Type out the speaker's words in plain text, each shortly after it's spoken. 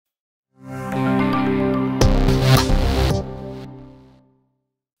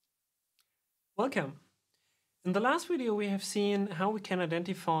Welcome. In the last video, we have seen how we can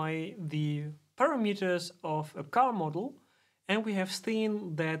identify the parameters of a car model, and we have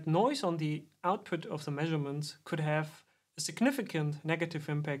seen that noise on the output of the measurements could have a significant negative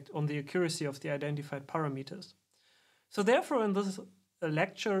impact on the accuracy of the identified parameters. So therefore, in this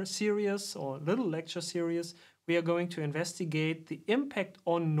lecture series or little lecture series, we are going to investigate the impact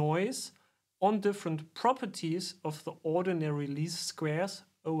on noise on different properties of the ordinary least squares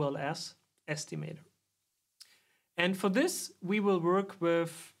OLS estimator. And for this, we will work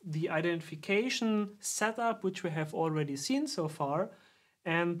with the identification setup, which we have already seen so far.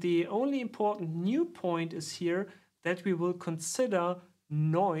 And the only important new point is here that we will consider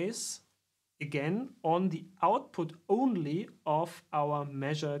noise again on the output only of our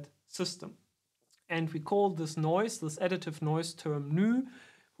measured system. And we call this noise, this additive noise term nu,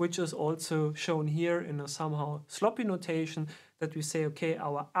 which is also shown here in a somehow sloppy notation that we say, okay,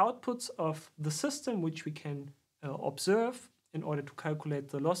 our outputs of the system, which we can observe in order to calculate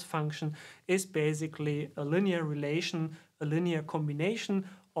the loss function, is basically a linear relation, a linear combination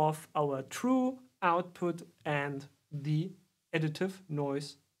of our true output and the additive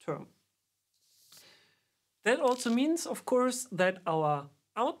noise term. That also means, of course, that our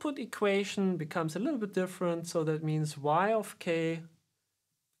output equation becomes a little bit different. So that means y of k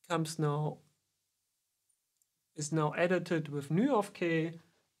is now edited with nu of k,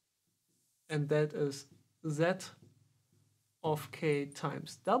 and that is z of k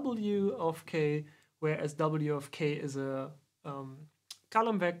times w of k, whereas w of k is a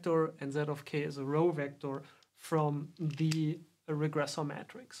column vector and z of k is a row vector from the regressor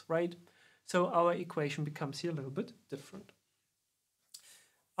matrix, right? So our equation becomes here a little bit different.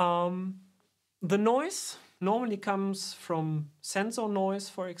 The noise normally comes from sensor noise,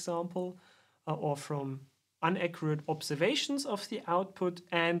 for example, or from inaccurate observations of the output,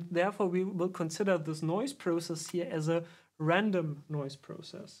 and therefore we will consider this noise process here as a random noise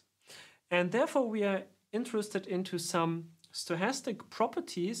process. And therefore we are interested into some stochastic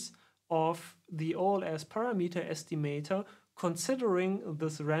properties of the OLS parameter estimator considering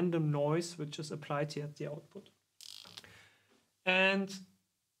this random noise which is applied here at the output. And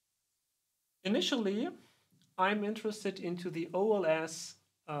initially, I'm interested into the OLS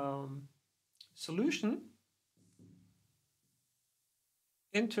solution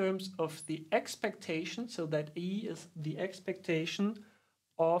in terms of the expectation, so that E is the expectation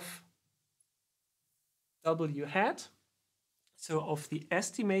of W hat, so of the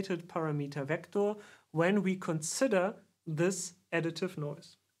estimated parameter vector when we consider this additive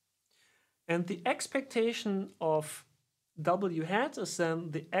noise. And the expectation of W hat is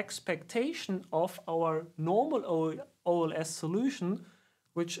then the expectation of our normal OLS solution,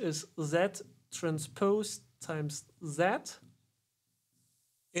 which is Z transpose times Z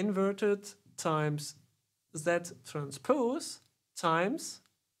inverted times Z transpose times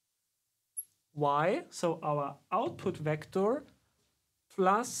Y, so our output vector,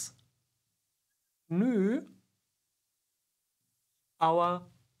 plus nu, our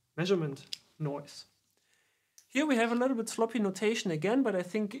measurement noise. Here we have a little bit sloppy notation again, but I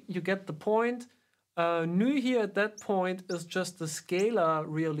think you get the point. Nu here at that point is just the scalar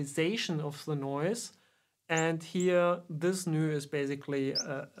realization of the noise. And here this nu is basically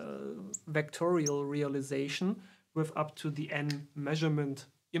a vectorial realization with up to the n measurement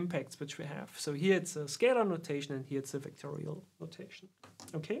impacts which we have. So here it's a scalar notation and here it's a vectorial notation.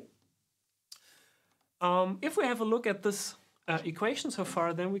 Okay. If we have a look at this equation so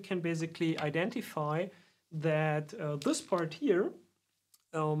far, then we can basically identify that this part here,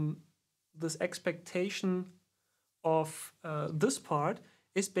 this expectation of this part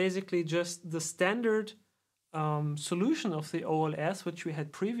is basically just the standard solution of the OLS which we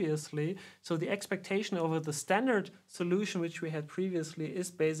had previously. So the expectation over the standard solution which we had previously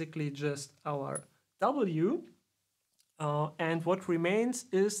is basically just our W, and what remains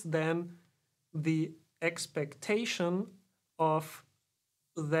is then the expectation of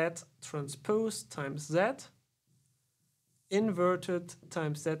Z transpose times Z inverted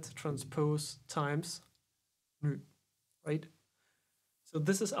times Z transpose times nu, right? So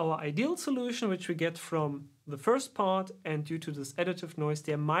this is our ideal solution which we get from the first part, and due to this additive noise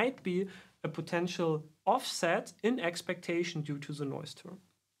there might be a potential offset in expectation due to the noise term.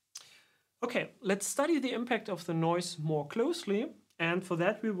 Okay, let's study the impact of the noise more closely, and for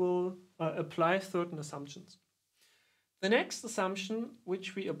that we will apply certain assumptions. The next assumption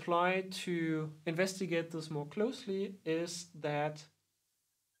which we apply to investigate this more closely is that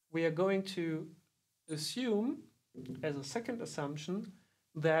we are going to assume as a second assumption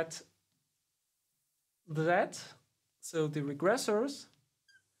that so the regressors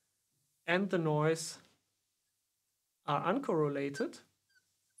and the noise are uncorrelated,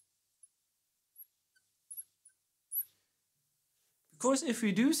 because if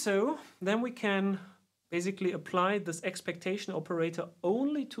we do so, then we can basically apply this expectation operator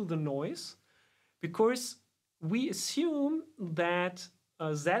only to the noise, because we assume that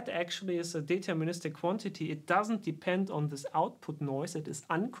Z actually is a deterministic quantity. It doesn't depend on this output noise. It is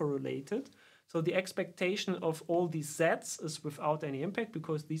uncorrelated. So the expectation of all these Z's is without any impact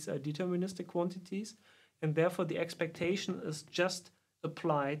because these are deterministic quantities. And therefore the expectation is just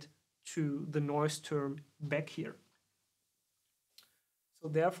applied to the noise term back here. So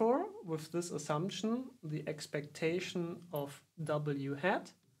therefore, with this assumption, the expectation of W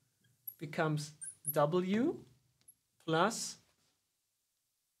hat becomes W plus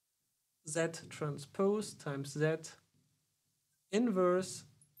Z transpose times Z inverse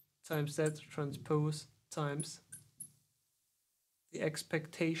times Z transpose times the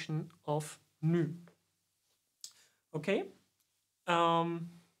expectation of nu. Okay,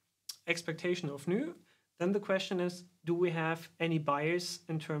 expectation of nu. Then the question is, do we have any bias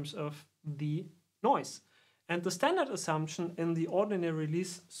in terms of the noise? And the standard assumption in the ordinary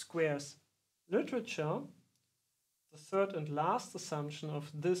least squares literature, the third and last assumption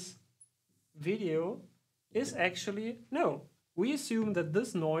of this video, is actually no. We assume that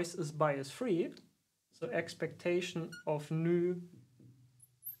this noise is bias-free, so expectation of nu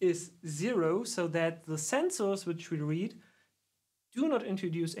is 0, so that the sensors which we read do not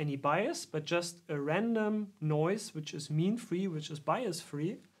introduce any bias, but just a random noise which is mean-free, which is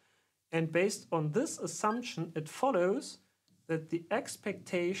bias-free. And based on this assumption, it follows that the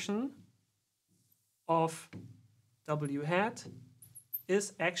expectation of W hat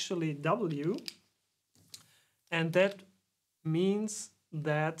is actually W, and that means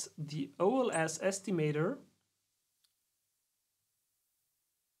that the OLS estimator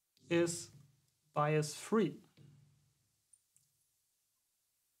is bias-free.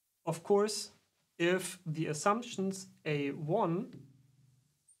 Of course, if the assumptions A1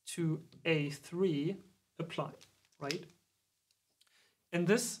 to A3 apply, right? In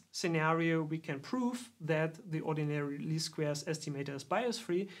this scenario, we can prove that the ordinary least squares estimator is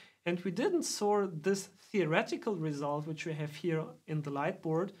bias-free, and we didn't saw this theoretical result, which we have here in the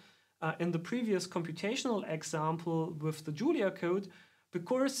lightboard, in the previous computational example with the Julia code,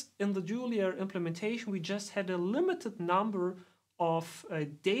 because in the Julia implementation, we just had a limited number of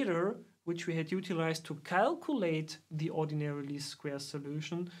data which we had utilized to calculate the ordinary least squares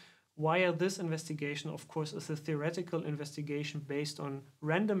solution, while this investigation, of course, is a theoretical investigation based on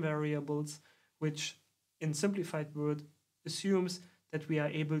random variables, which in simplified word assumes that we are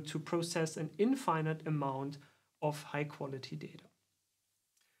able to process an infinite amount of high quality data.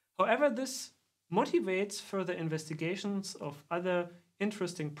 However, this motivates further investigations of other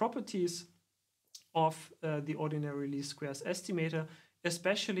interesting properties of the ordinary least squares estimator,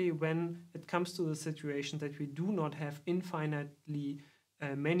 especially when it comes to the situation that we do not have infinitely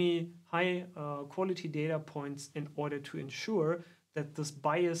many high quality data points in order to ensure that this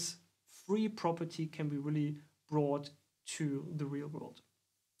bias-free property can be really brought to the real world.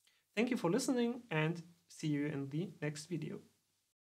 Thank you for listening and see you in the next video.